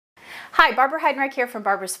Hi, Barbara Heidenreich here from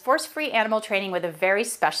Barbara's Force-Free Animal Training with a very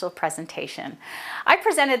special presentation. I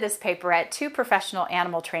presented this paper at 2 professional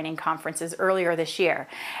animal training conferences earlier this year,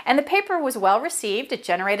 and the paper was well received. It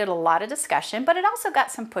generated a lot of discussion, but it also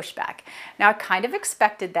got some pushback. Now, I kind of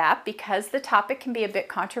expected that because the topic can be a bit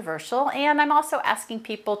controversial, and I'm also asking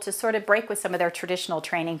people to sort of break with some of their traditional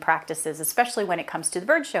training practices, especially when it comes to the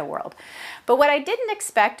bird show world. But what I didn't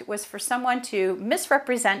expect was for someone to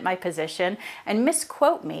misrepresent my position and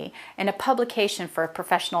misquote me in a publication for a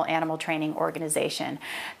professional animal training organization.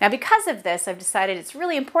 Now, because of this, I've decided it's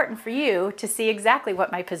really important for you to see exactly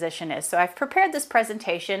what my position is. So I've prepared this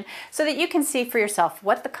presentation so that you can see for yourself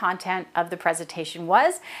what the content of the presentation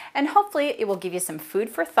was, and hopefully it will give you some food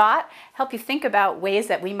for thought, help you think about ways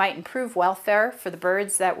that we might improve welfare for the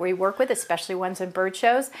birds that we work with, especially ones in bird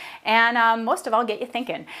shows, and most of all, get you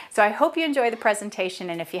thinking. So I hope you enjoy the presentation,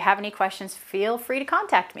 and if you have any questions, feel free to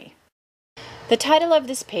contact me. The title of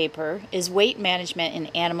this paper is Weight Management in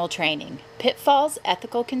Animal Training: Pitfalls,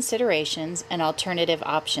 Ethical Considerations, and Alternative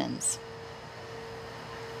Options.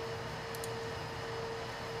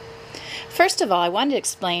 First of all, I wanted to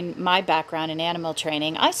explain my background in animal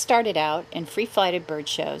training. I started out in free-flighted bird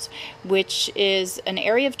shows, which is an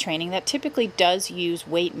area of training that typically does use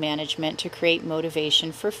weight management to create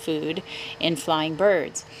motivation for food in flying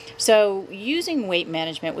birds. So using weight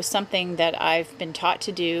management was something that I've been taught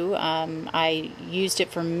to do. I used it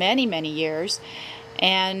for many, many years.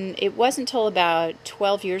 And it wasn't until about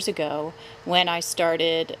 12 years ago when I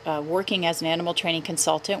started working as an animal training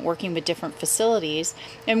consultant, working with different facilities,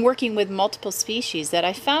 and working with multiple species that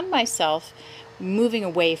I found myself moving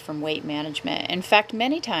away from weight management. In fact,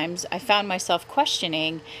 many times I found myself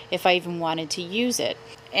questioning if I even wanted to use it.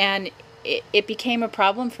 And it became a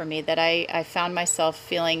problem for me that I found myself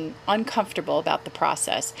feeling uncomfortable about the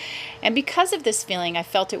process. And because of this feeling, I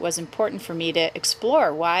felt it was important for me to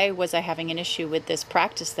explore why was I having an issue with this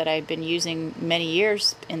practice that I'd been using many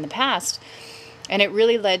years in the past. And it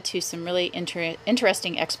really led to some really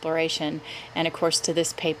interesting exploration, and of course to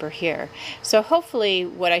this paper here. So hopefully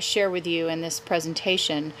what I share with you in this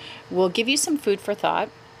presentation will give you some food for thought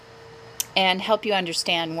and help you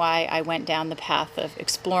understand why I went down the path of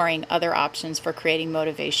exploring other options for creating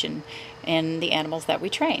motivation in the animals that we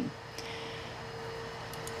train.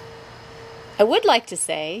 I would like to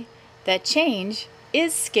say that change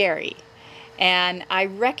is scary, and I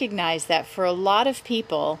recognize that for a lot of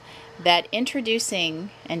people that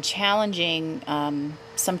introducing and challenging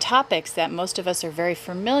some topics that most of us are very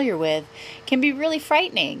familiar with can be really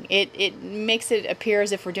frightening. It makes it appear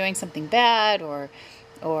as if we're doing something bad or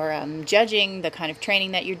judging the kind of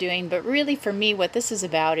training that you're doing. But really, for me, what this is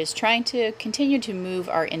about is trying to continue to move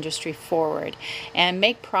our industry forward and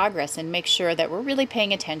make progress and make sure that we're really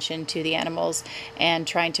paying attention to the animals and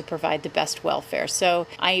trying to provide the best welfare. So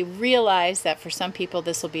I realize that for some people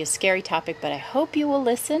this will be a scary topic, but I hope you will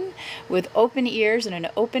listen with open ears and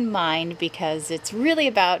an open mind, because it's really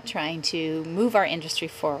about trying to move our industry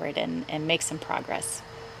forward and make some progress.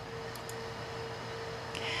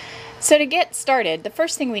 So to get started, the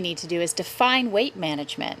first thing we need to do is define weight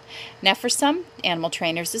management. Now, for some animal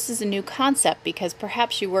trainers, this is a new concept because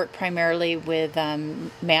perhaps you work primarily with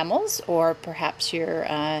mammals, or perhaps you're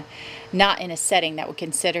not in a setting that would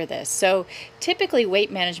consider this. So typically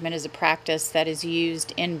weight management is a practice that is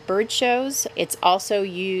used in bird shows. It's also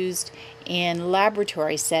used in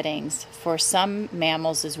laboratory settings for some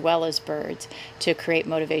mammals as well as birds to create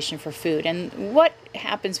motivation for food. And what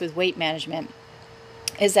happens with weight management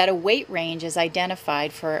is that a weight range is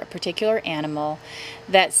identified for a particular animal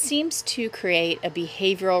that seems to create a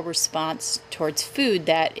behavioral response towards food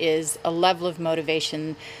that is a level of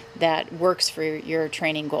motivation that works for your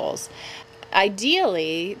training goals.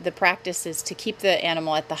 Ideally, the practice is to keep the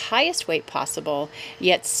animal at the highest weight possible,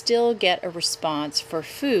 yet still get a response for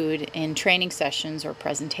food in training sessions or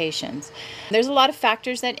presentations. There's a lot of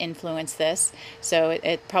factors that influence this, so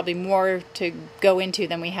it's probably more to go into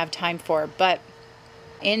than we have time for, but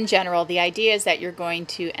in general, the idea is that you're going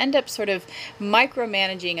to end up sort of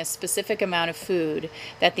micromanaging a specific amount of food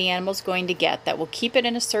that the animal's going to get that will keep it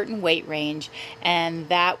in a certain weight range, and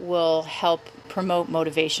that will help promote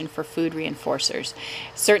motivation for food reinforcers.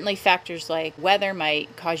 Certainly factors like weather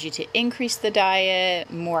might cause you to increase the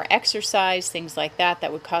diet, more exercise, things like that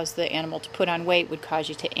would cause the animal to put on weight would cause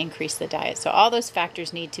you to increase the diet. So all those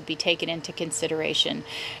factors need to be taken into consideration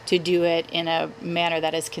to do it in a manner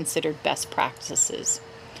that is considered best practices.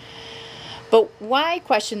 But why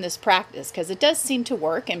question this practice? Because it does seem to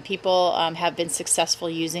work, and people have been successful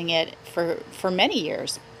using it for many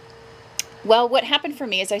years. Well, what happened for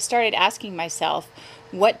me is I started asking myself,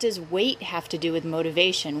 What does weight have to do with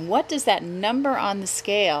motivation? What does that number on the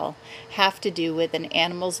scale have to do with an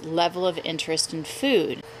animal's level of interest in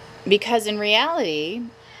food? Because in reality,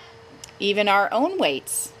 even our own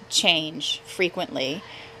weights change frequently,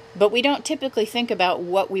 but we don't typically think about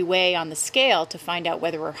what we weigh on the scale to find out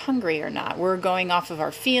whether we're hungry or not. We're going off of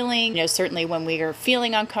our feeling. Certainly when we are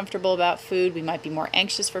feeling uncomfortable about food, we might be more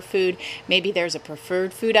anxious for food. Maybe there's a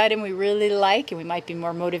preferred food item we really like, and we might be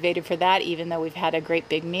more motivated for that, even though we've had a great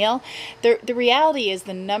big meal. The reality is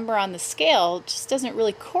the number on the scale just doesn't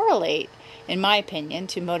really correlate, in my opinion,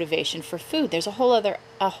 to motivation for food. There's a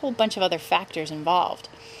whole bunch of other factors involved.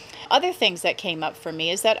 Other things that came up for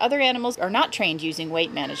me is that other animals are not trained using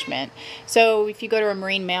weight management. So if you go to a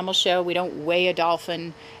marine mammal show, we don't weigh a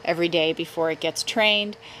dolphin every day before it gets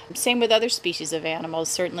trained. Same with other species of animals.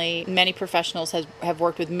 Certainly many professionals have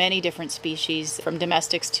worked with many different species, from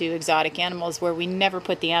domestics to exotic animals, where we never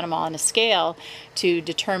put the animal on a scale to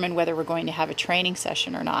determine whether we're going to have a training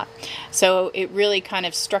session or not. So it really kind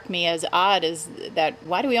of struck me as odd as that,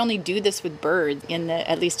 why do we only do this with birds,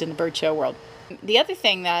 at least in the bird show world? The other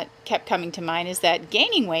thing that kept coming to mind is that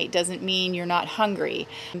gaining weight doesn't mean you're not hungry.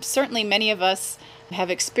 Certainly many of us have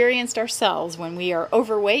experienced ourselves when we are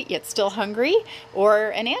overweight yet still hungry, or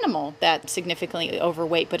an animal that's significantly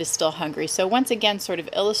overweight but is still hungry. So once again, sort of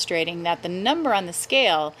illustrating that the number on the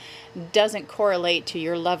scale doesn't correlate to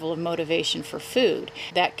your level of motivation for food.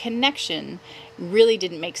 That connection really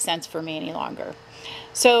didn't make sense for me any longer.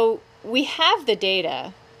 So we have the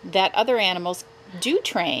data that other animals do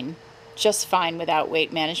train just fine without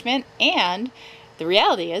weight management, and the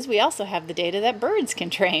reality is we also have the data that birds can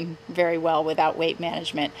train very well without weight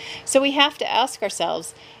management. So we have to ask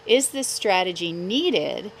ourselves, is this strategy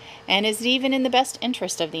needed, and is it even in the best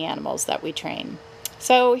interest of the animals that we train?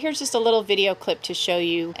 So here's just a little video clip to show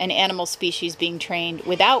you an animal species being trained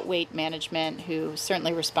without weight management, who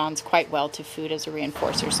certainly responds quite well to food as a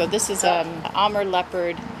reinforcer. So this is an Amur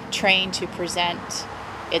leopard trained to present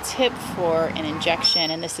its hip for an injection,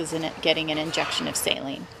 and this is getting an injection of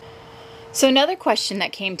saline. So another question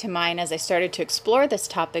that came to mind as I started to explore this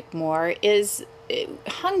topic more is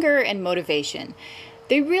hunger and motivation.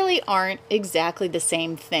 They really aren't exactly the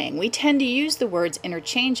same thing. We tend to use the words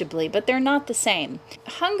interchangeably, but they're not the same.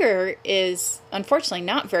 Hunger is unfortunately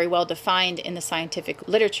not very well defined in the scientific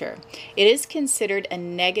literature. It is considered a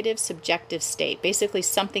negative subjective state, basically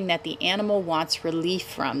something that the animal wants relief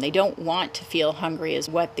from. They don't want to feel hungry, is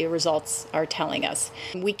what the results are telling us.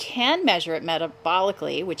 We can measure it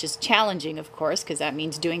metabolically, which is challenging, of course, because that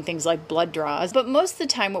means doing things like blood draws. But most of the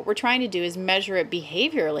time what we're trying to do is measure it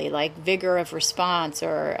behaviorally, like vigor of response,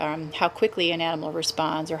 or how quickly an animal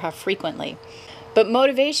responds, or how frequently. But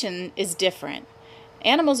motivation is different.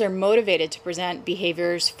 Animals are motivated to present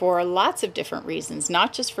behaviors for lots of different reasons,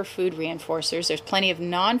 not just for food reinforcers. There's plenty of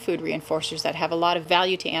non-food reinforcers that have a lot of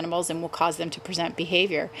value to animals and will cause them to present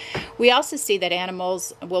behavior. We also see that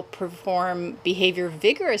animals will perform behavior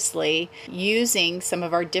vigorously using some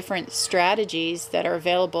of our different strategies that are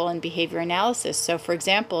available in behavior analysis. So for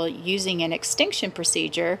example, using an extinction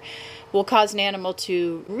procedure will cause an animal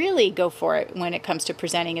to really go for it when it comes to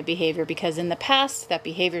presenting a behavior, because in the past that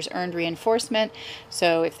behavior's earned reinforcement.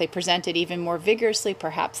 So if they present it even more vigorously,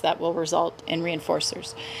 perhaps that will result in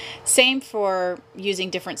reinforcers. Same for using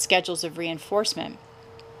different schedules of reinforcement.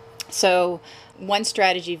 So one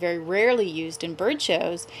strategy very rarely used in bird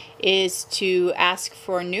shows is to ask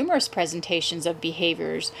for numerous presentations of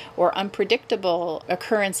behaviors or unpredictable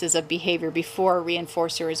occurrences of behavior before a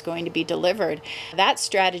reinforcer is going to be delivered. That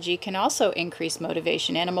strategy can also increase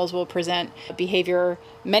motivation. Animals will present behavior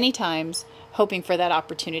many times hoping for that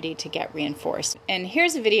opportunity to get reinforced. And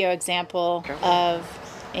here's a video example of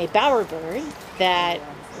a bowerbird that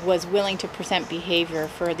was willing to present behavior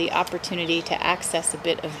for the opportunity to access a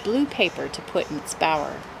bit of blue paper to put in its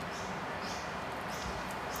bower.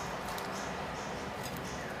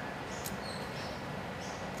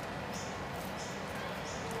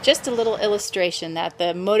 Just a little illustration that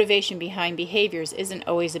the motivation behind behaviors isn't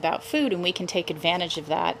always about food, and we can take advantage of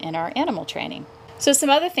that in our animal training. So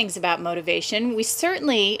some other things about motivation, we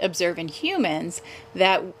certainly observe in humans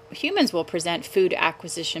that humans will present food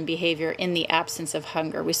acquisition behavior in the absence of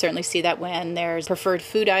hunger. We certainly see that when there's preferred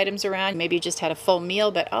food items around. Maybe you just had a full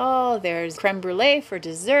meal, but there's creme brulee for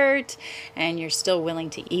dessert, and you're still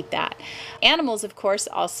willing to eat that. Animals, of course,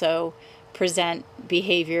 also present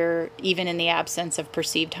behavior even in the absence of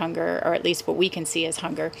perceived hunger, or at least what we can see as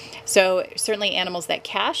hunger. So certainly animals that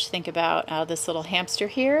cache, think about this little hamster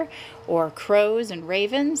here, or crows and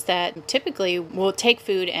ravens that typically will take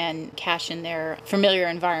food and cache in their familiar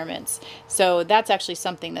environments. So that's actually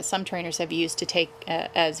something that some trainers have used to take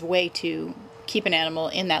as a way to keep an animal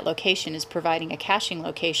in that location is providing a caching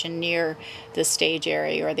location near the stage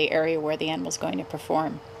area or the area where the animal is going to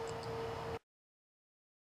perform.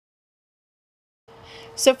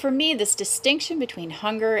 So for me, this distinction between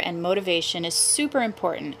hunger and motivation is super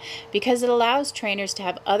important because it allows trainers to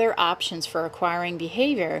have other options for acquiring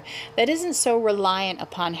behavior that isn't so reliant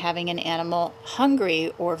upon having an animal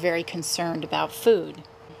hungry or very concerned about food.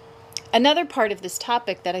 Another part of this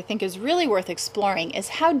topic that I think is really worth exploring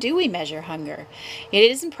is how do we measure hunger? It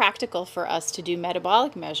isn't practical for us to do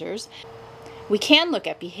metabolic measures. We can look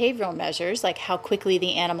at behavioral measures like how quickly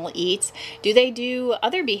the animal eats. Do they do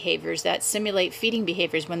other behaviors that simulate feeding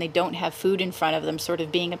behaviors when they don't have food in front of them, sort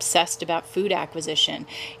of being obsessed about food acquisition?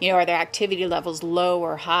 Are their activity levels low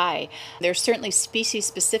or high? There's certainly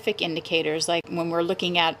species-specific indicators, like when we're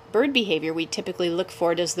looking at bird behavior, we typically look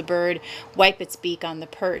for, does the bird wipe its beak on the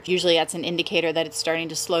perch? Usually that's an indicator that it's starting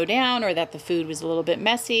to slow down or that the food was a little bit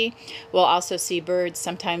messy. We'll also see birds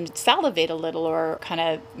sometimes salivate a little or kind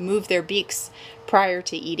of move their beaks prior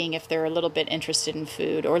to eating if they're a little bit interested in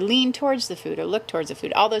food, or lean towards the food or look towards the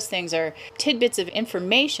food. All those things are tidbits of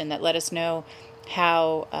information that let us know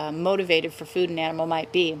how motivated for food an animal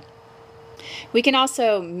might be. We can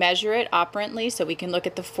also measure it operantly, so we can look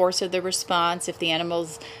at the force of the response, if the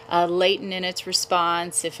animal's latent in its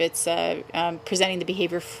response, if it's presenting the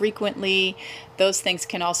behavior frequently. Those things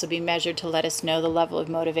can also be measured to let us know the level of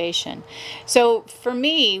motivation. So for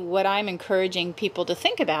me, what I'm encouraging people to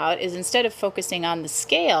think about is, instead of focusing on the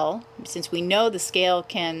scale, since we know the scale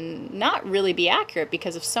can not really be accurate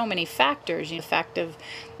because of so many factors, the fact of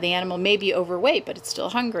the animal may be overweight but it's still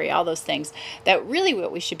hungry, all those things, that really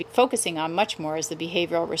what we should be focusing on much more is the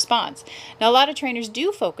behavioral response. Now, a lot of trainers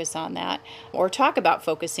do focus on that or talk about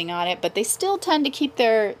focusing on it, but they still tend to keep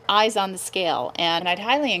their eyes on the scale, and I'd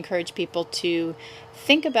highly encourage people to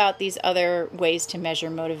think about these other ways to measure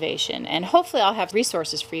motivation, and hopefully I'll have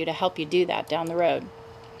resources for you to help you do that down the road.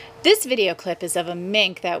 This video clip is of a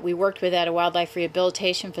mink that we worked with at a wildlife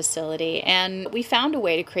rehabilitation facility, and we found a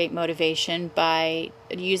way to create motivation by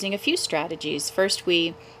using a few strategies. First,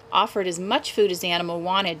 we offered as much food as the animal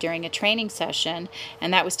wanted during a training session,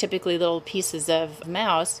 and that was typically little pieces of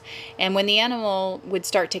mouse. And when the animal would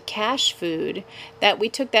start to cache food, that we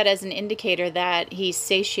took that as an indicator that he's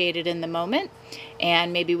satiated in the moment,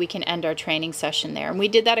 and maybe we can end our training session there. And we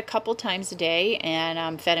did that a couple times a day,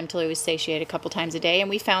 and fed him till he was satiated a couple times a day, and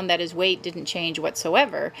we found that his weight didn't change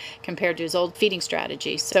whatsoever compared to his old feeding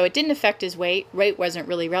strategy. So it didn't affect his weight. Weight wasn't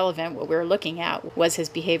really relevant. What we were looking at was his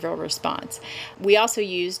behavioral response. We also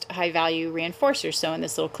used high-value reinforcers. So in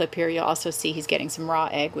this little clip here, you'll also see he's getting some raw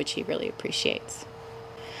egg, which he really appreciates.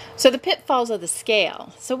 So the pitfalls of the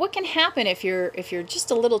scale. So what can happen if you're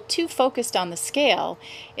just a little too focused on the scale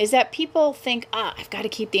is that people think, I've got to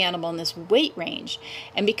keep the animal in this weight range.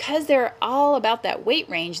 And because they're all about that weight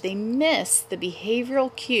range, they miss the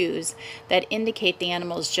behavioral cues that indicate the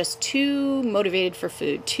animal is just too motivated for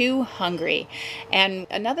food, too hungry. And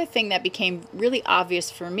another thing that became really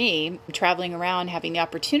obvious for me, traveling around, having the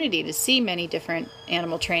opportunity to see many different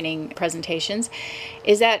animal training presentations,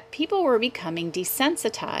 is that people were becoming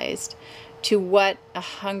desensitized to what a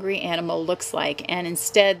hungry animal looks like, and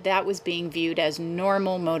instead that was being viewed as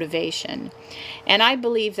normal motivation. And I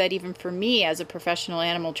believe that even for me as a professional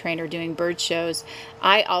animal trainer doing bird shows,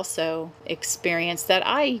 I also experienced that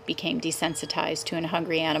I became desensitized to a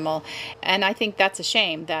hungry animal, and I think that's a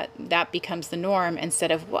shame that that becomes the norm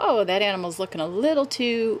instead of, whoa, that animal's looking a little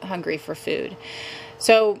too hungry for food.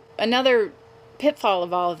 So another pitfall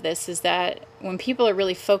of all of this is that when people are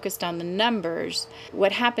really focused on the numbers,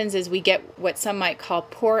 what happens is we get what some might call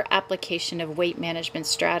poor application of weight management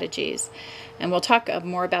strategies. And we'll talk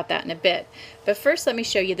more about that in a bit. But first, let me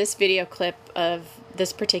show you this video clip of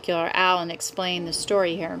this particular owl and explain the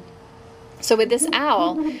story here. So with this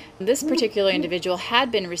owl, this particular individual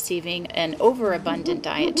had been receiving an overabundant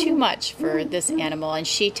diet, too much for this animal, and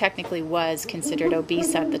she technically was considered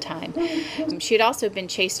obese at the time. She had also been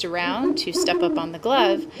chased around to step up on the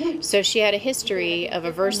glove, so she had a history of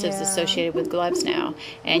aversives associated with gloves now.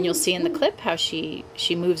 And you'll see in the clip how she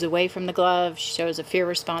moves away from the glove, she shows a fear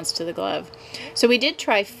response to the glove. So we did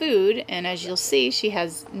try food, and as you'll see, she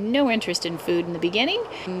has no interest in food in the beginning.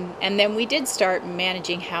 And then we did start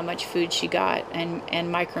managing how much food she got and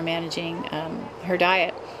micromanaging her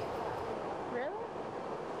diet.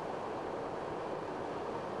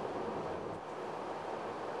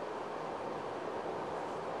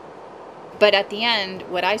 But at the end,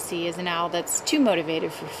 what I see is an owl that's too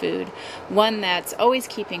motivated for food, one that's always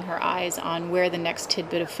keeping her eyes on where the next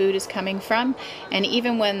tidbit of food is coming from. And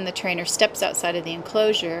even when the trainer steps outside of the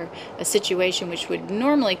enclosure, a situation which would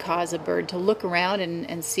normally cause a bird to look around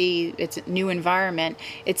and see its new environment,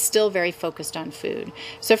 it's still very focused on food.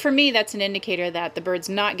 So for me, that's an indicator that the bird's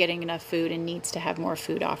not getting enough food and needs to have more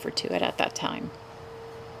food offered to it at that time.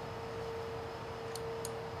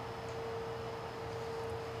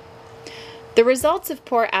 The results of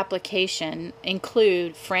poor application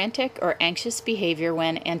include frantic or anxious behavior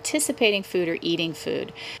when anticipating food or eating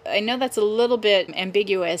food. I know that's a little bit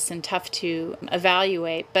ambiguous and tough to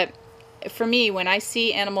evaluate, but for me, when I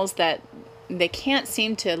see animals that they can't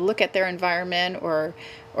seem to look at their environment or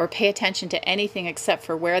pay attention to anything except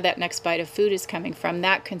for where that next bite of food is coming from,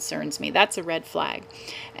 that concerns me. That's a red flag.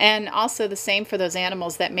 And also the same for those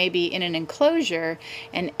animals that may be in an enclosure,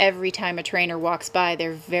 and every time a trainer walks by,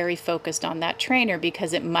 they're very focused on that trainer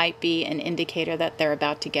because it might be an indicator that they're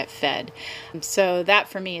about to get fed. So that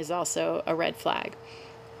for me is also a red flag.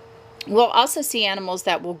 We'll also see animals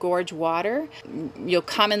that will gorge water. You'll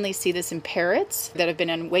commonly see this in parrots that have been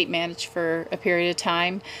on weight managed for a period of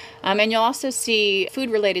time. And you'll also see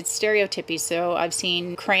food-related stereotypy. So I've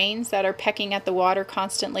seen cranes that are pecking at the water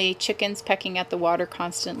constantly, chickens pecking at the water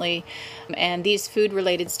constantly. And these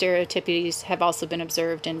food-related stereotypies have also been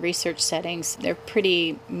observed in research settings. They're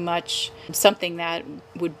pretty much something that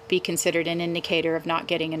would be considered an indicator of not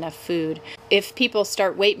getting enough food. If people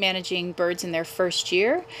start weight managing birds in their first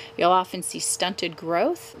year, you'll often see stunted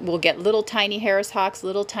growth. We'll get little tiny Harris hawks,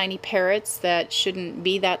 little tiny parrots that shouldn't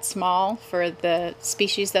be that small for the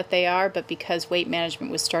species that they are, but because weight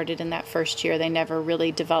management was started in that first year, they never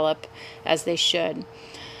really develop as they should.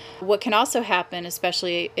 What can also happen,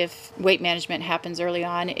 especially if weight management happens early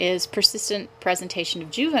on, is persistent presentation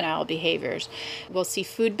of juvenile behaviors. We'll see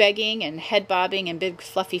food begging and head bobbing and big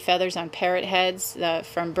fluffy feathers on parrot heads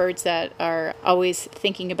from birds that are always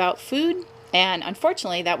thinking about food. And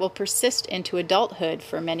unfortunately, that will persist into adulthood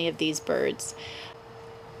for many of these birds.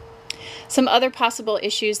 Some other possible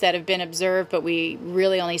issues that have been observed, but we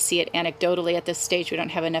really only see it anecdotally at this stage. We don't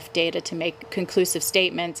have enough data to make conclusive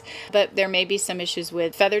statements, but there may be some issues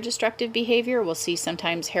with feather destructive behavior. We'll see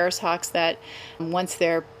sometimes Harris hawks that once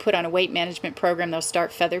they're put on a weight management program, they'll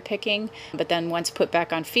start feather picking, but then once put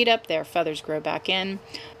back on feed up, their feathers grow back in.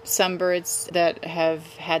 Some birds that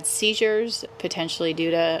have had seizures, potentially due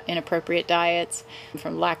to inappropriate diets,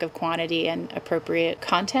 from lack of quantity and appropriate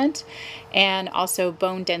content, and also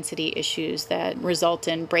bone density issues that result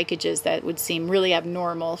in breakages that would seem really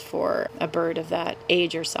abnormal for a bird of that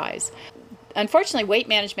age or size. Unfortunately, weight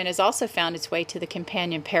management has also found its way to the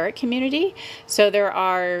companion parrot community. So there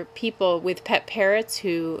are people with pet parrots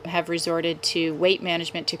who have resorted to weight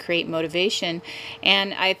management to create motivation.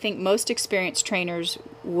 And I think most experienced trainers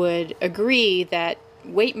would agree that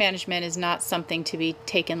weight management is not something to be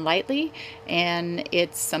taken lightly, and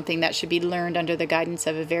it's something that should be learned under the guidance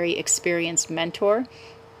of a very experienced mentor,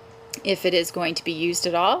 if it is going to be used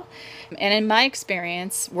at all. And in my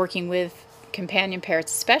experience, working with companion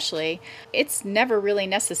parrots especially, it's never really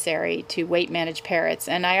necessary to weight manage parrots.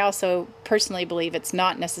 And I also personally believe it's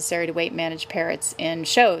not necessary to weight manage parrots in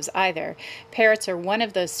shows either. Parrots are one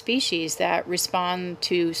of those species that respond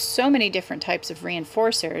to so many different types of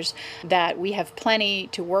reinforcers that we have plenty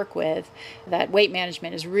to work with, that weight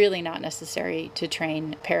management is really not necessary to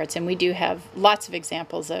train parrots. And we do have lots of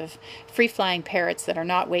examples of free-flying parrots that are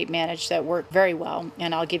not weight managed that work very well,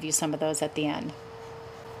 and I'll give you some of those at the end.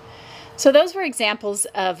 So those were examples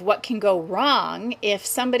of what can go wrong if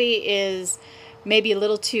somebody is maybe a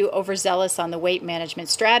little too overzealous on the weight management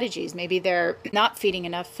strategies. Maybe they're not feeding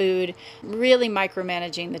enough food, really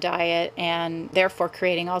micromanaging the diet, and therefore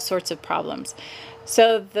creating all sorts of problems.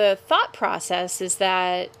 So the thought process is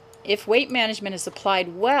that if weight management is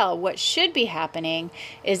applied well, what should be happening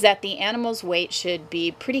is that the animal's weight should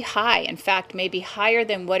be pretty high. In fact, maybe higher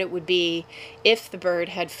than what it would be if the bird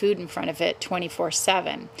had food in front of it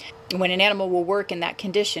 24/7. When an animal will work in that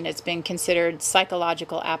condition, it's been considered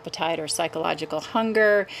psychological appetite or psychological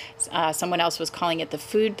hunger. Someone else was calling it the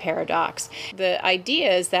food paradox. The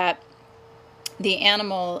idea is that the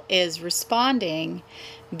animal is responding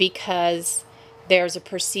because there's a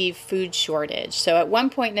perceived food shortage. So at one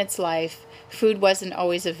point in its life, food wasn't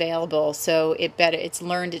always available, so it's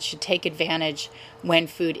learned it should take advantage when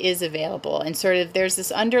food is available. And sort of there's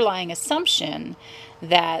this underlying assumption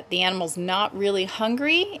that the animal's not really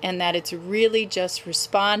hungry and that it's really just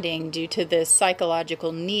responding due to this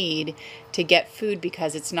psychological need to get food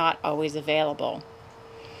because it's not always available.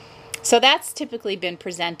 So that's typically been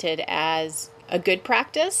presented as a good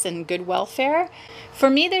practice and good welfare. For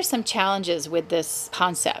me, there's some challenges with this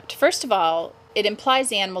concept. First of all, it implies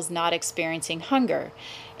the animal's not experiencing hunger.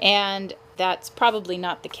 And that's probably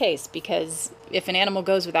not the case, because if an animal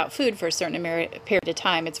goes without food for a certain period of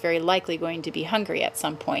time, it's very likely going to be hungry at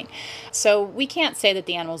some point. So we can't say that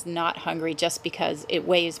the animal's not hungry just because it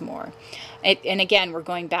weighs more. And again, we're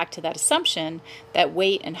going back to that assumption that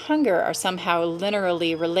weight and hunger are somehow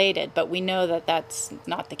linearly related, but we know that that's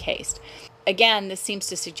not the case. Again, this seems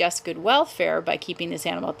to suggest good welfare by keeping this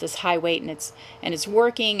animal at this high weight, and it's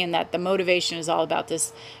working, and that the motivation is all about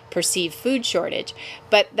this perceived food shortage.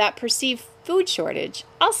 But that perceived food shortage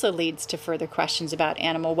also leads to further questions about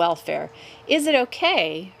animal welfare. Is it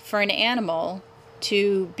okay for an animal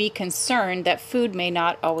to be concerned that food may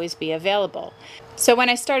not always be available? So when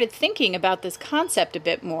I started thinking about this concept a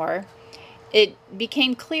bit more, it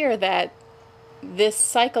became clear that this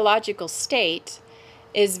psychological state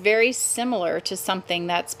is very similar to something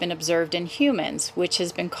that's been observed in humans, which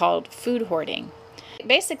has been called food hoarding.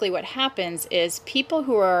 Basically what happens is people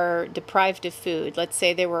who are deprived of food, let's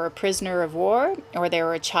say they were a prisoner of war, or they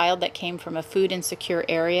were a child that came from a food insecure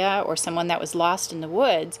area, or someone that was lost in the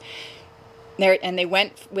woods, and they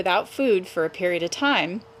went without food for a period of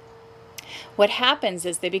time, what happens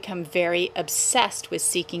is they become very obsessed with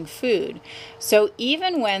seeking food. So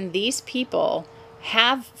even when these people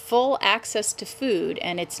have full access to food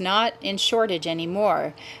and it's not in shortage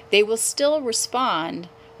anymore, they will still respond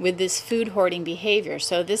with this food hoarding behavior.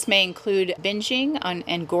 So this may include binging on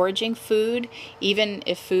and gorging food, even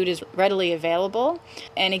if food is readily available.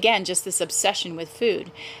 And again, just this obsession with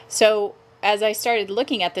food. So as I started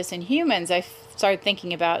looking at this in humans, I started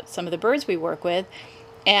thinking about some of the birds we work with,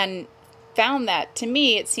 and found that, to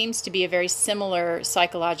me, it seems to be a very similar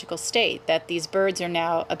psychological state, that these birds are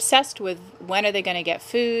now obsessed with when are they going to get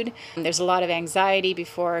food. There's a lot of anxiety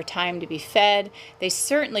before time to be fed. They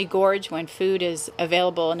certainly gorge when food is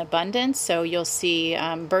available in abundance. So you'll see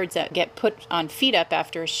birds that get put on feed up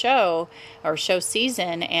after a show or show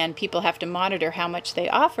season, and people have to monitor how much they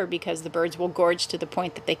offer, because the birds will gorge to the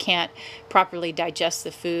point that they can't properly digest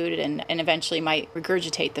the food and eventually might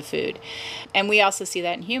regurgitate the food. And we also see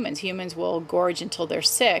that in humans. Humans will gorge until they're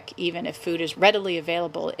sick, even if food is readily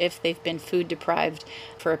available, if they've been food deprived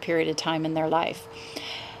for a period of time in their life.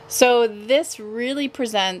 So this really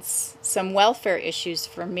presents some welfare issues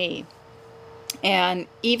for me. And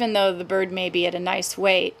even though the bird may be at a nice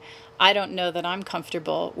weight, I don't know that I'm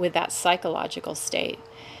comfortable with that psychological state.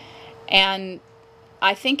 And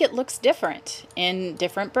I think it looks different in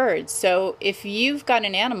different birds. So if you've got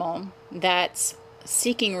an animal that's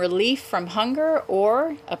seeking relief from hunger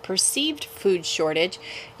or a perceived food shortage,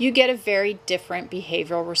 you get a very different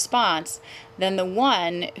behavioral response than the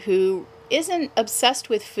one who isn't obsessed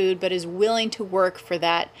with food but is willing to work for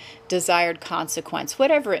that desired consequence,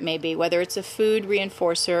 whatever it may be, whether it's a food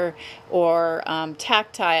reinforcer or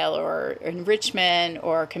tactile or enrichment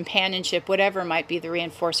or companionship, whatever might be the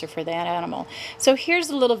reinforcer for that animal. So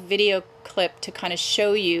here's a little video clip to kind of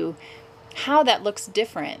show you how that looks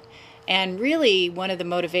different. And really, one of the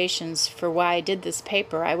motivations for why I did this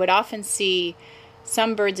paper, I would often see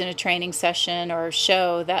some birds in a training session or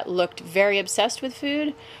show that looked very obsessed with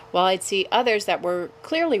food, while I'd see others that were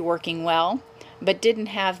clearly working well, but didn't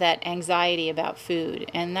have that anxiety about food.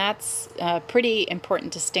 And that's a pretty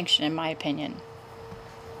important distinction, in my opinion.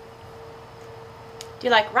 Do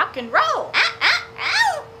you like rock and roll?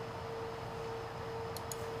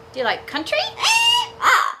 Do you like country?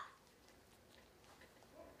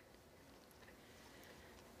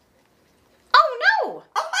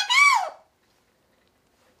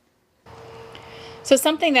 So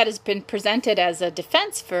something that has been presented as a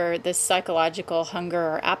defense for this psychological hunger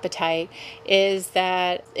or appetite is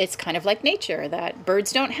that it's kind of like nature, that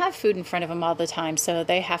birds don't have food in front of them all the time, so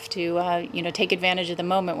they have to take advantage of the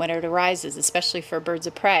moment when it arises, especially for birds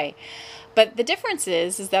of prey. But the difference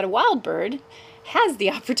is that a wild bird has the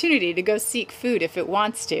opportunity to go seek food if it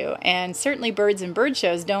wants to, and certainly birds in bird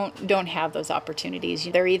shows don't have those opportunities.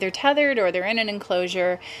 They're either tethered or they're in an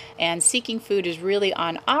enclosure, and seeking food is really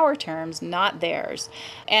on our terms, not theirs.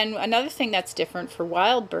 And another thing that's different for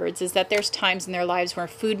wild birds is that there's times in their lives where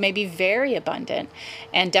food may be very abundant,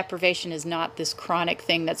 and deprivation is not this chronic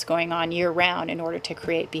thing that's going on year-round in order to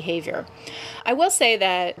create behavior. I will say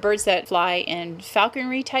that birds that fly in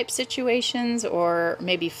falconry type situations, or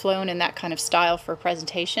maybe flown in that kind of style for a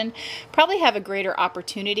presentation probably have a greater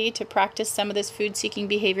opportunity to practice some of this food-seeking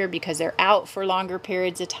behavior because they're out for longer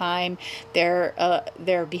periods of time.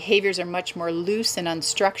 Their behaviors are much more loose and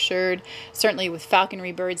unstructured. Certainly with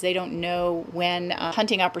falconry birds, they don't know when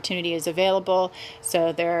hunting opportunity is available,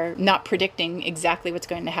 so they're not predicting exactly what's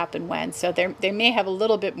going to happen when. So they may have a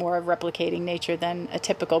little bit more of replicating nature than a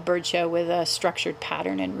typical bird show with a structured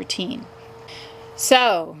pattern and routine.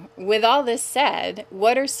 So, with all this said,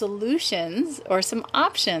 what are solutions or some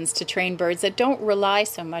options to train birds that don't rely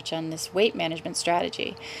so much on this weight management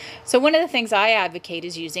strategy? So one of the things I advocate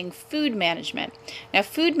is using food management. Now,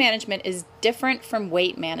 food management is different from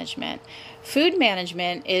weight management. Food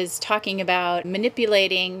management is talking about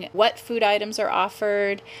manipulating what food items are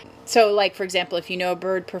offered. So like, for example, if you know a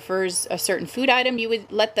bird prefers a certain food item, you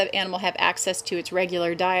would let the animal have access to its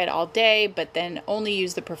regular diet all day, but then only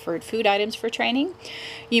use the preferred food items for training.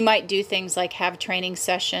 You might do things like have training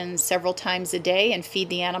sessions several times a day and feed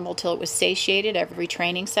the animal till it was satiated every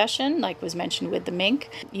training session, like was mentioned with the mink.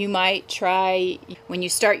 You might try, when you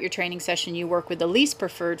start your training session, you work with the least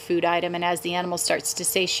preferred food item, and as the animal starts to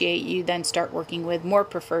satiate, you then start working with more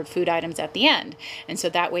preferred food items at the end. And so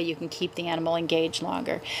that way you can keep the animal engaged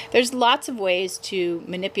longer. There's lots of ways to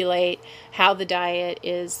manipulate how the diet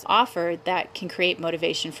is offered that can create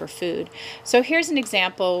motivation for food. So here's an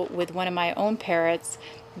example with one of my own parrots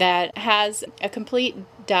that has a complete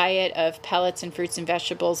diet of pellets and fruits and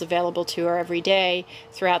vegetables available to her every day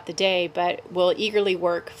throughout the day, but will eagerly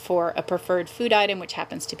work for a preferred food item, which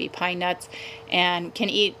happens to be pine nuts, and can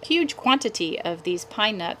eat a huge quantity of these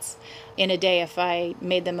pine nuts in a day if I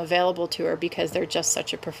made them available to her because they're just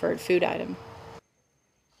such a preferred food item.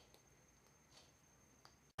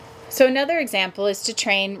 So another example is to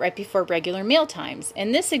train right before regular meal times.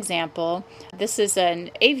 In this example, this is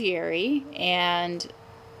an aviary, and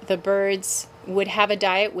the birds would have a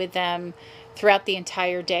diet with them throughout the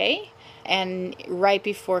entire day. And right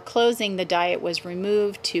before closing, the diet was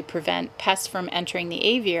removed to prevent pests from entering the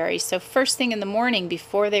aviary. So first thing in the morning,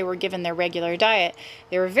 before they were given their regular diet,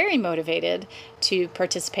 they were very motivated to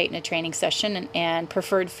participate in a training session, and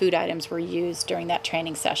preferred food items were used during that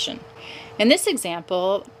training session. In this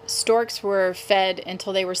example, storks were fed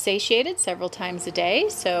until they were satiated several times a day.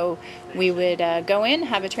 So we would go in,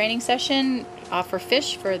 have a training session, offer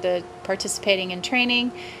fish for the participating in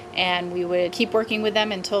training, and we would keep working with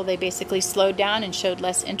them until they basically slowed down and showed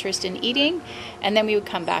less interest in eating, and then we would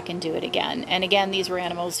come back and do it again. And again, these were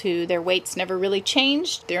animals who their weights never really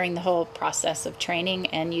changed during the whole process of training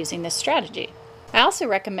and using this strategy. I also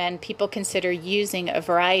recommend people consider using a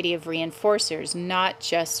variety of reinforcers, not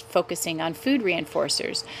just focusing on food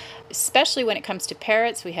reinforcers. Especially when it comes to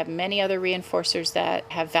parrots, we have many other reinforcers that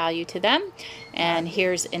have value to them. And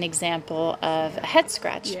here's an example of a head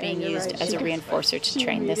scratch being used as a reinforcer to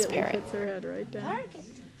train this parrot. Puts her head right down.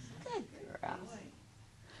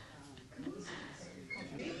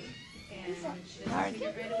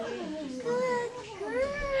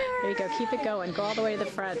 There you go. Keep it going. Go all the way to the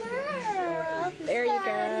front. There you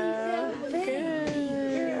go.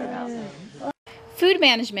 Good. Food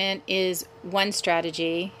management is one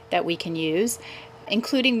strategy that we can use.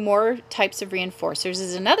 Including more types of reinforcers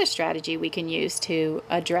is another strategy we can use to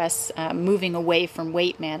address moving away from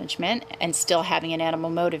weight management and still having an animal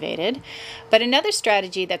motivated. But another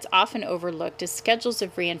strategy that's often overlooked is schedules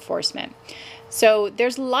of reinforcement. So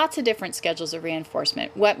there's lots of different schedules of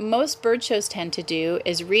reinforcement. What most bird shows tend to do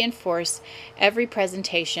is reinforce every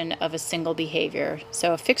presentation of a single behavior,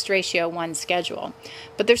 so a fixed ratio 1 schedule.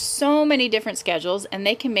 But there's so many different schedules, and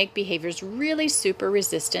they can make behaviors really super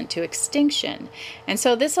resistant to extinction. And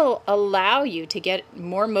so this will allow you to get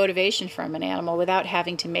more motivation from an animal without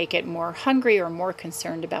having to make it more hungry or more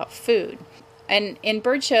concerned about food. And in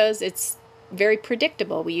bird shows, it's very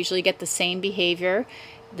predictable. We usually get the same behavior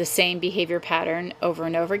pattern over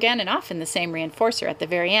and over again, and often the same reinforcer at the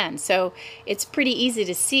very end. So it's pretty easy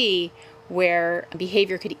to see where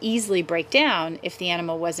behavior could easily break down if the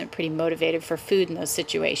animal wasn't pretty motivated for food in those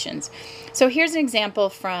situations. So here's an example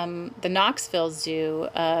from the Knoxville Zoo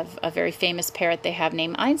of a very famous parrot they have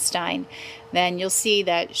named Einstein. Then you'll see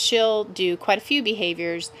that she'll do quite a few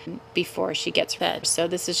behaviors before she gets fed. So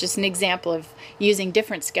this is just an example of using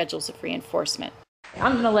different schedules of reinforcement.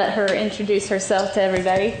 I'm going to let her introduce herself to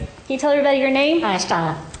everybody. Can you tell everybody your name?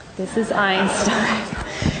 Einstein. This is Einstein.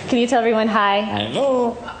 Can you tell everyone hi?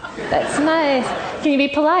 Hello. That's nice. Can you be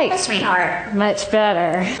polite? Sweetheart. Much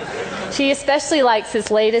better. She especially likes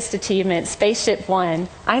his latest achievement, Spaceship One.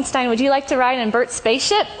 Einstein, would you like to ride in Bert's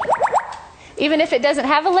spaceship? Even if it doesn't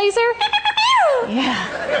have a laser?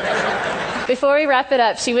 Yeah. Before we wrap it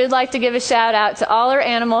up, she would like to give a shout out to all her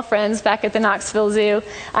animal friends back at the Knoxville Zoo.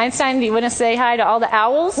 Einstein, do you want to say hi to all the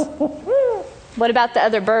owls? What about the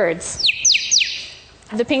other birds?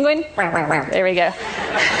 The penguin? There we go.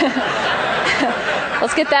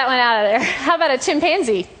 Let's get that one out of there. How about a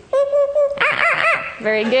chimpanzee?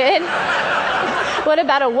 Very good. What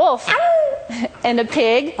about a wolf? And a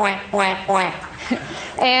pig?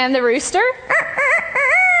 And the rooster?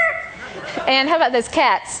 And how about those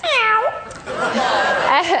cats?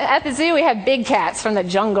 At the zoo, we have big cats from the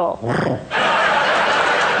jungle.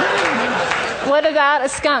 What about a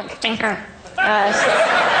skunk?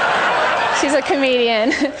 She's a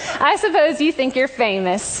comedian. I suppose you think you're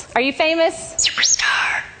famous. Are you famous?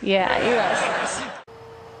 Superstar. Yeah, you are.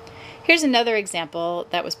 Here's another example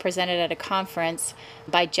that was presented at a conference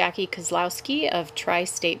by Jackie Kozlowski of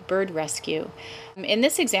Tri-State Bird Rescue. In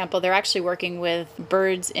this example, they're actually working with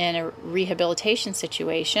birds in a rehabilitation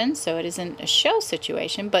situation, so it isn't a show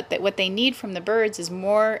situation, but what they need from the birds is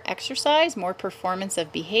more exercise, more performance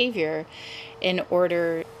of behavior in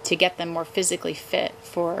order to get them more physically fit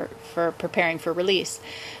for preparing for release.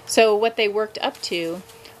 So what they worked up to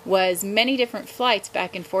was many different flights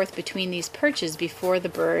back and forth between these perches before the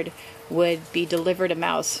bird would be delivered a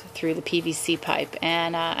mouse through the PVC pipe.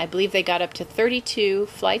 And I believe they got up to 32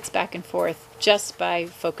 flights back and forth just by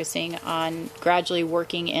focusing on gradually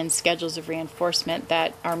working in schedules of reinforcement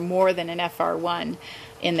that are more than an FR1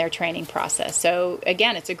 in their training process. So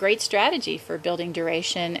again, it's a great strategy for building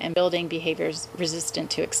duration and building behaviors resistant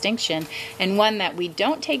to extinction, and one that we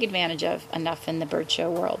don't take advantage of enough in the bird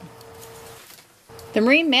show world. The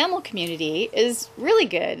marine mammal community is really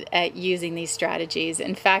good at using these strategies.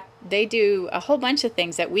 In fact, they do a whole bunch of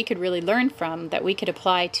things that we could really learn from, that we could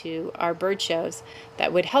apply to our bird shows,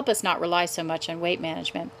 that would help us not rely so much on weight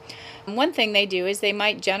management. One thing they do is they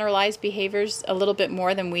might generalize behaviors a little bit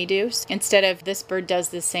more than we do. Instead of this bird does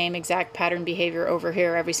the same exact pattern behavior over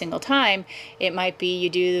here every single time, it might be you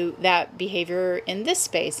do that behavior in this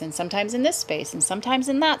space, and sometimes in this space, and sometimes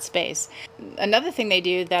in that space. Another thing they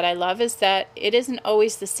do that I love is that it isn't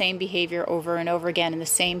always the same behavior over and over again in the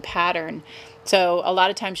same pattern. So a lot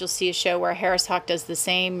of times you'll see a show where a Harris hawk does the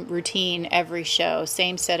same routine every show,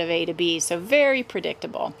 same set of A to B, so very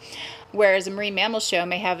predictable. Whereas a marine mammal show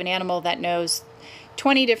may have an animal that knows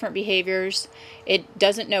 20 different behaviors. It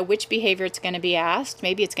doesn't know which behavior it's going to be asked.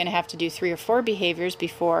 Maybe it's going to have to do 3 or 4 behaviors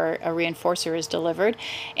before a reinforcer is delivered,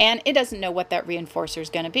 and it doesn't know what that reinforcer is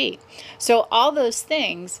going to be. So all those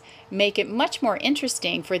things make it much more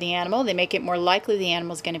interesting for the animal. They make it more likely the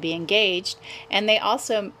animal is going to be engaged, and they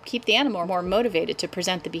also keep the animal more motivated to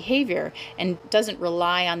present the behavior and doesn't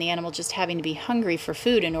rely on the animal just having to be hungry for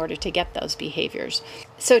food in order to get those behaviors.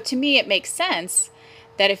 So to me, it makes sense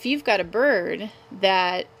that if you've got a bird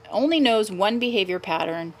that only knows one behavior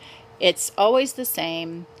pattern, it's always the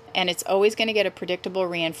same, and it's always going to get a predictable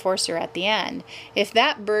reinforcer at the end. If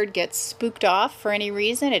that bird gets spooked off for any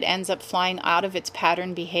reason, it ends up flying out of its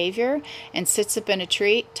pattern behavior and sits up in a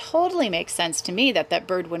tree, totally makes sense to me that that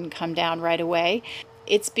bird wouldn't come down right away.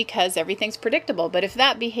 It's because everything's predictable. But if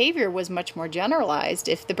that behavior was much more generalized,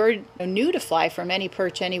 if the bird knew to fly from any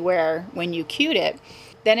perch anywhere when you cued it,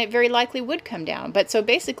 then it very likely would come down. But so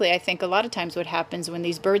basically, I think a lot of times what happens when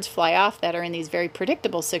these birds fly off that are in these very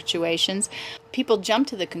predictable situations, people jump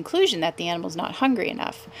to the conclusion that the animal's not hungry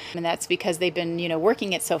enough. And that's because they've been,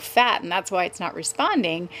 working it so fat, and that's why it's not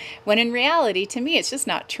responding. When in reality, to me, it's just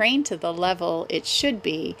not trained to the level it should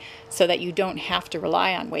be so that you don't have to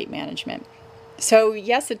rely on weight management. So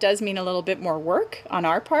yes, it does mean a little bit more work on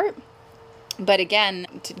our part. But again,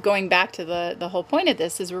 going back to the whole point of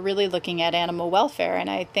this is we're really looking at animal welfare, and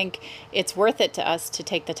I think it's worth it to us to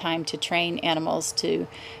take the time to train animals to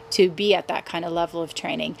be at that kind of level of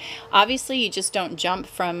training. Obviously, you just don't jump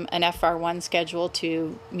from an FR1 schedule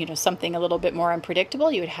to something a little bit more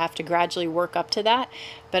unpredictable. You would have to gradually work up to that.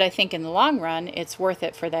 But I think in the long run, it's worth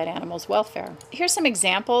it for that animal's welfare. Here's some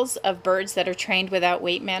examples of birds that are trained without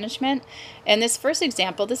weight management. And this first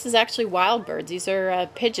example, this is actually wild birds. These are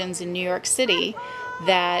pigeons in New York City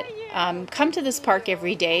that come to this park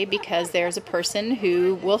every day because there's a person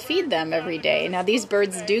who will feed them every day. Now, these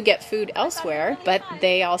birds do get food elsewhere, but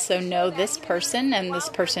they also know this person, and this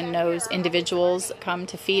person knows individuals come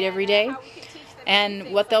to feed every day.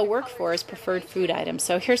 And what they'll work for is preferred food items.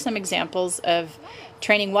 So here's some examples of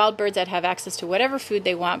training wild birds that have access to whatever food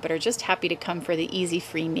they want, but are just happy to come for the easy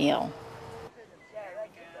free meal.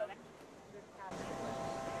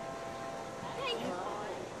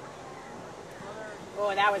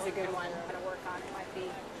 Oh, that was a good one. I'm going to work on it. Might be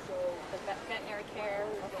the veterinary care.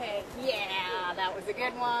 Okay. Yeah, that was a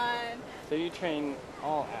good one. So you train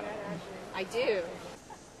all animals? I do.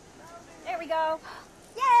 There we go.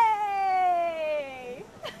 Yay!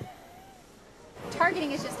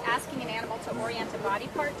 Targeting is just asking an animal to orient a body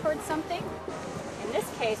part towards something. In this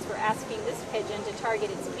case, we're asking this pigeon to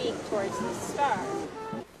target its beak towards the star.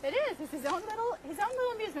 It is. It's his own little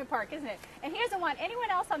amusement park, isn't it? And he doesn't want anyone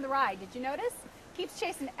else on the ride. Did you notice? Keeps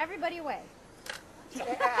chasing everybody away.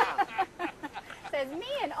 Yeah. Says me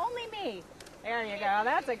and only me. There you go.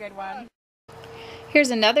 That's a good one. Here's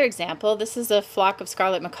another example. This is a flock of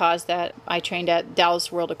scarlet macaws that I trained at Dallas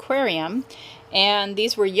World Aquarium. And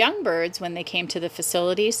these were young birds when they came to the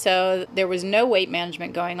facility, so there was no weight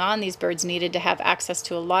management going on. These birds needed to have access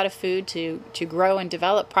to a lot of food to grow and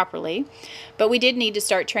develop properly. But we did need to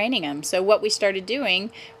start training them. So what we started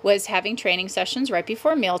doing was having training sessions right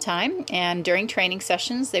before mealtime. And during training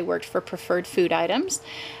sessions, they worked for preferred food items.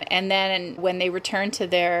 And then when they returned to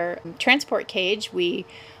their transport cage, we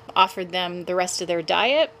offered them the rest of their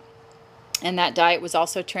diet. And that diet was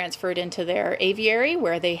also transferred into their aviary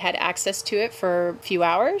where they had access to it for a few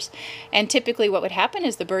hours. And typically what would happen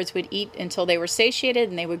is the birds would eat until they were satiated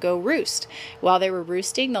and they would go roost. While they were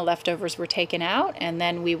roosting, the leftovers were taken out, and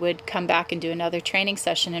then we would come back and do another training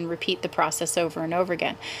session and repeat the process over and over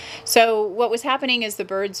again. So what was happening is the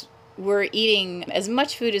birds were eating as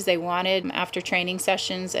much food as they wanted after training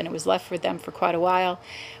sessions, and it was left with them for quite a while.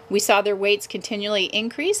 We saw their weights continually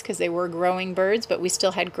increase because they were growing birds, but we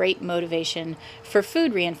still had great motivation for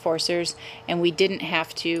food reinforcers, and we didn't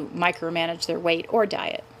have to micromanage their weight or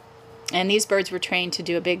diet. And these birds were trained to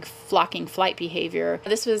do a big flocking flight behavior.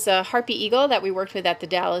 This was a harpy eagle that we worked with at the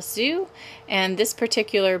Dallas Zoo, and this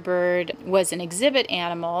particular bird was an exhibit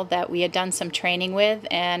animal that we had done some training with.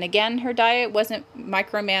 And again, her diet wasn't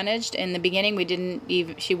micromanaged. In the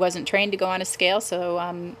beginning, she wasn't trained to go on a scale,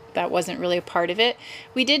 so that wasn't really a part of it.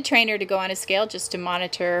 We did train her to go on a scale just to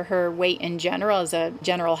monitor her weight in general as a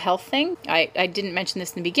general health thing. I didn't mention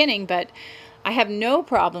this in the beginning, but I have no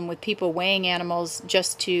problem with people weighing animals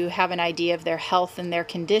just to have an idea of their health and their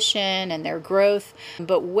condition and their growth.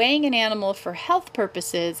 But weighing an animal for health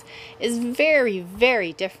purposes is very,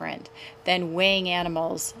 very different than weighing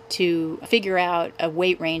animals to figure out a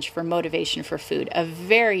weight range for motivation for food. A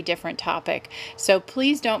very different topic. So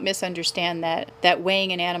please don't misunderstand that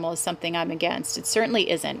weighing an animal is something I'm against. It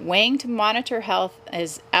certainly isn't. Weighing to monitor health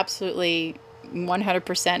is absolutely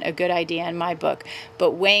 100% a good idea in my book,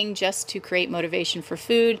 but weighing just to create motivation for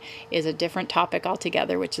food is a different topic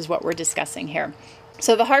altogether, which is what we're discussing here.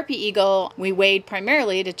 So the harpy eagle, we weighed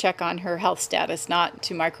primarily to check on her health status, not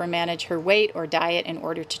to micromanage her weight or diet in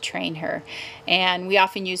order to train her. And we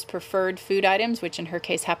often used preferred food items, which in her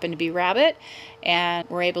case happened to be rabbit, and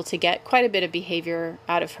we're able to get quite a bit of behavior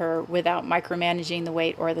out of her without micromanaging the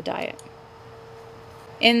weight or the diet.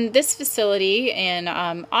 In this facility in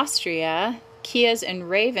Austria, Kias and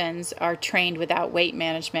ravens are trained without weight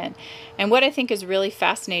management. And what I think is really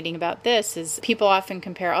fascinating about this is people often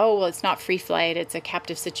compare, oh, well, it's not free flight, it's a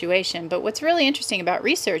captive situation. But what's really interesting about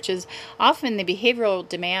research is often the behavioral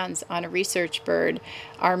demands on a research bird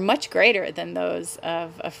are much greater than those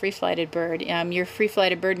of a free-flighted bird. Your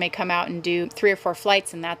free-flighted bird may come out and do 3 or 4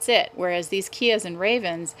 flights and that's it, whereas these Kias and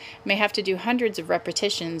ravens may have to do hundreds of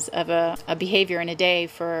repetitions of a behavior in a day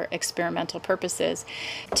for experimental purposes.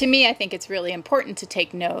 To me, I think it's really important to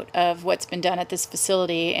take note of what's been done at this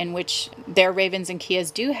facility, in which their ravens and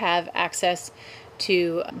Kias do have access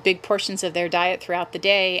to big portions of their diet throughout the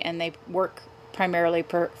day, and they work primarily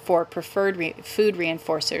for preferred food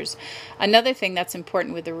reinforcers. Another thing that's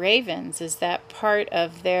important with the ravens is that part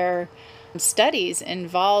of their studies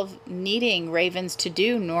involve needing ravens to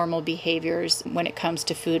do normal behaviors when it comes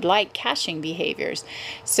to food, like caching behaviors.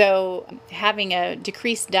 So having a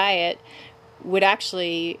decreased diet would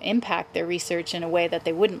actually impact their research in a way that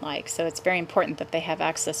they wouldn't like. So it's very important that they have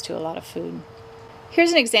access to a lot of food.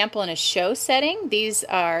 Here's an example in a show setting. These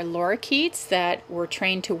are lorikeets that were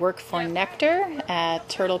trained to work for nectar at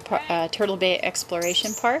Turtle Bay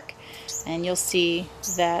Exploration Park. And you'll see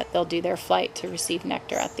that they'll do their flight to receive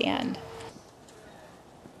nectar at the end.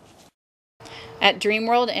 At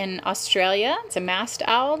Dreamworld in Australia, it's a masked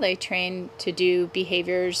owl. They train to do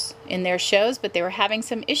behaviors in their shows, but they were having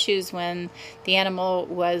some issues when the animal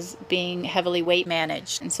was being heavily weight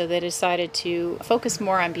managed. And so they decided to focus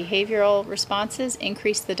more on behavioral responses,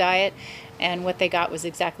 increase the diet, and what they got was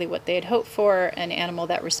exactly what they had hoped for, an animal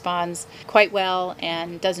that responds quite well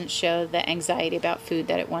and doesn't show the anxiety about food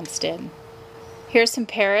that it once did. Here's some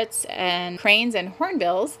parrots and cranes and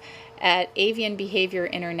hornbills at Avian Behavior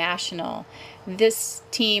International. This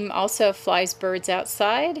team also flies birds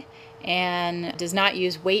outside and does not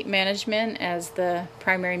use weight management as the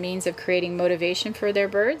primary means of creating motivation for their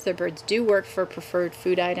birds. Their birds do work for preferred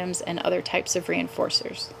food items and other types of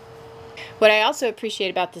reinforcers. What I also appreciate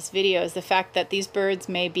about this video is the fact that these birds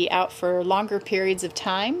may be out for longer periods of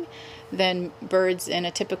time than birds in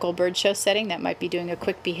a typical bird show setting that might be doing a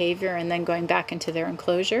quick behavior and then going back into their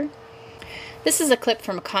enclosure. This is a clip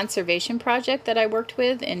from a conservation project that I worked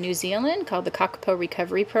with in New Zealand called the Kakapo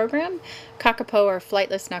Recovery Program. Kakapo are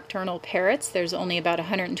flightless nocturnal parrots. There's only about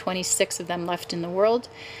 126 of them left in the world.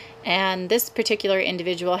 And this particular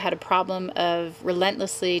individual had a problem of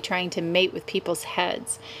relentlessly trying to mate with people's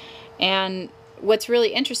heads. And what's really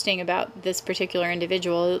interesting about this particular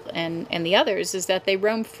individual and the others is that they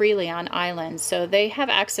roam freely on islands, so they have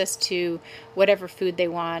access to whatever food they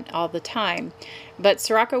want all the time. But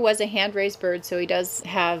Sirocco was a hand-raised bird, so he does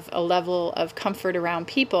have a level of comfort around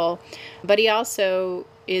people, but he also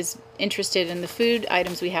is interested in the food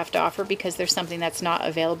items we have to offer because there's something that's not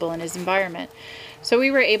available in his environment. So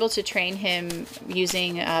we were able to train him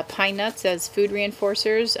using pine nuts as food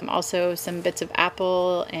reinforcers, also some bits of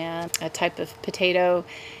apple and a type of potato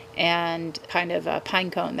and kind of a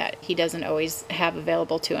pine cone that he doesn't always have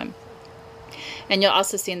available to him. And you'll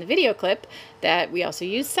also see in the video clip that we also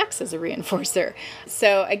use sex as a reinforcer.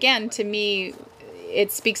 So again, to me,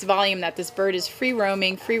 it speaks volume that this bird is free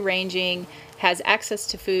roaming, free ranging, has access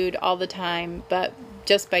to food all the time, but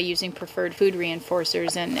just by using preferred food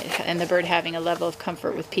reinforcers and the bird having a level of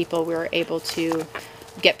comfort with people, we were able to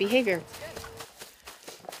get behavior.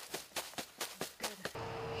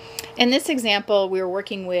 In this example, we were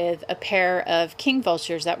working with a pair of king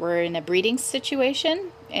vultures that were in a breeding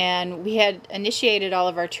situation, and we had initiated all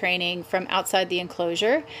of our training from outside the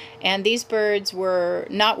enclosure, and these birds were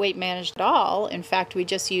not weight managed at all. In fact, we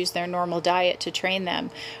just used their normal diet to train them.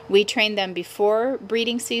 We trained them before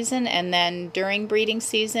breeding season and then during breeding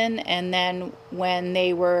season, and then when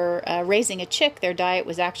they were raising a chick, their diet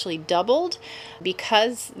was actually doubled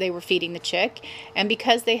because they were feeding the chick, and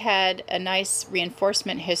because they had a nice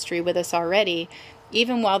reinforcement history with us already.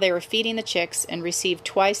 Even while they were feeding the chicks and received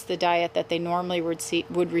twice the diet that they normally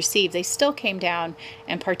would receive, they still came down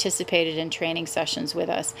and participated in training sessions with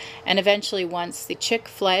us. And eventually, once the chick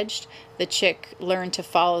fledged, the chick learned to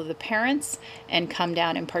follow the parents and come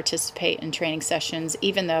down and participate in training sessions,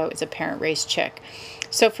 even though it's a parent-raised chick.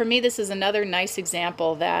 So for me, this is another nice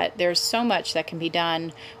example that there's so much that can be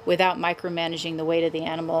done without micromanaging the weight of the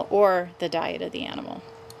animal or the diet of the animal.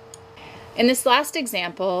 In this last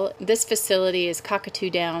example, this facility is Cockatoo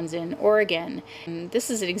Downs in Oregon. And this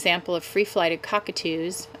is an example of free-flighted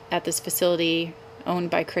cockatoos at this facility owned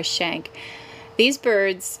by Chris Schenk. These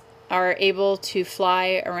birds are able to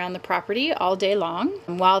fly around the property all day long.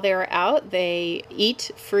 And while they're out, they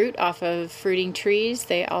eat fruit off of fruiting trees.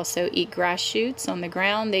 They also eat grass shoots on the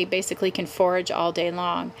ground. They basically can forage all day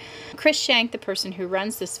long. Chris Schenk, the person who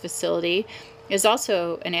runs this facility, is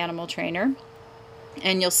also an animal trainer.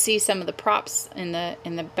 And you'll see some of the props in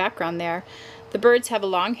the background there. The birds have a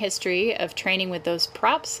long history of training with those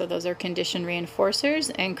props, so those are conditioned reinforcers,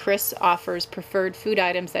 and Chris offers preferred food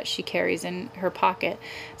items that she carries in her pocket.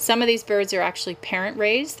 Some of these birds are actually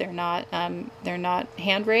parent-raised, they're not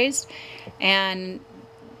hand-raised. And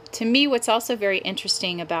to me, what's also very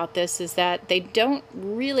interesting about this is that they don't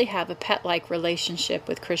really have a pet-like relationship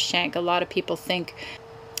with Chris Schenk. A lot of people think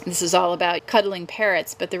this is all about cuddling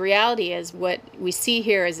parrots, but the reality is what we see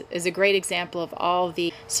here is a great example of all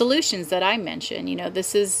the solutions that I mentioned. You know,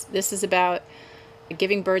 this is about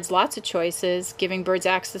giving birds lots of choices, giving birds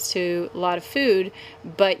access to a lot of food,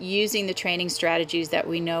 but using the training strategies that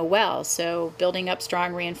we know well. So building up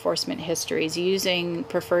strong reinforcement histories, using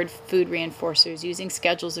preferred food reinforcers, using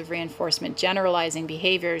schedules of reinforcement, generalizing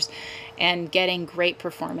behaviors, and getting great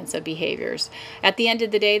performance of behaviors. At the end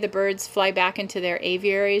of the day, the birds fly back into their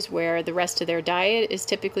aviaries where the rest of their diet is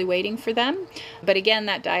typically waiting for them. But again,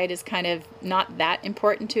 that diet is kind of not that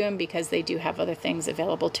important to them because they do have other things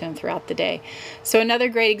available to them throughout the day. So another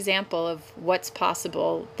great example of what's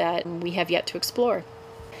possible that we have yet to explore.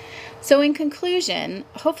 So in conclusion,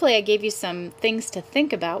 hopefully I gave you some things to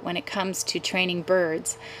think about when it comes to training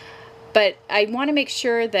birds. But I want to make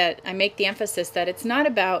sure that I make the emphasis that it's not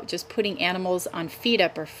about just putting animals on feed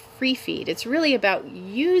up or free feed. It's really about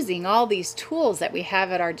using all these tools that we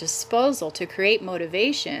have at our disposal to create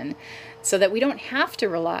motivation so that we don't have to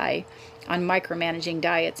rely on micromanaging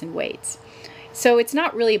diets and weights. So it's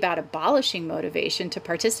not really about abolishing motivation to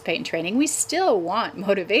participate in training. We still want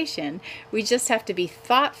motivation. We just have to be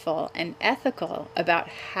thoughtful and ethical about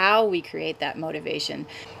how we create that motivation.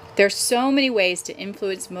 There's so many ways to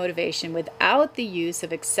influence motivation without the use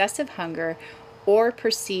of excessive hunger or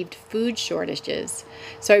perceived food shortages.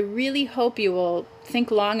 So I really hope you will think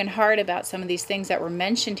long and hard about some of these things that were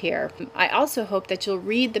mentioned here. I also hope that you'll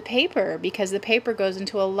read the paper, because the paper goes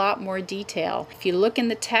into a lot more detail. If you look in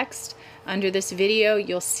the text under this video,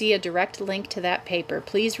 you'll see a direct link to that paper.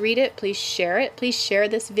 Please read it, please share it, please share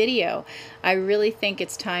this video. I really think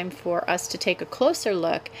it's time for us to take a closer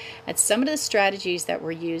look at some of the strategies that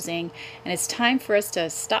we're using, and it's time for us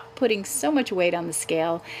to stop putting so much weight on the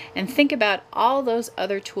scale and think about all those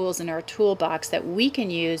other tools in our toolbox that we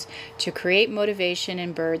can use to create motivation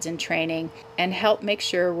in birds in training and help make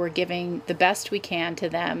sure we're giving the best we can to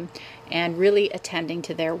them and really attending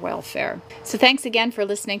to their welfare. So thanks again for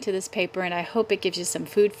listening to this paper, and I hope it gives you some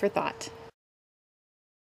food for thought.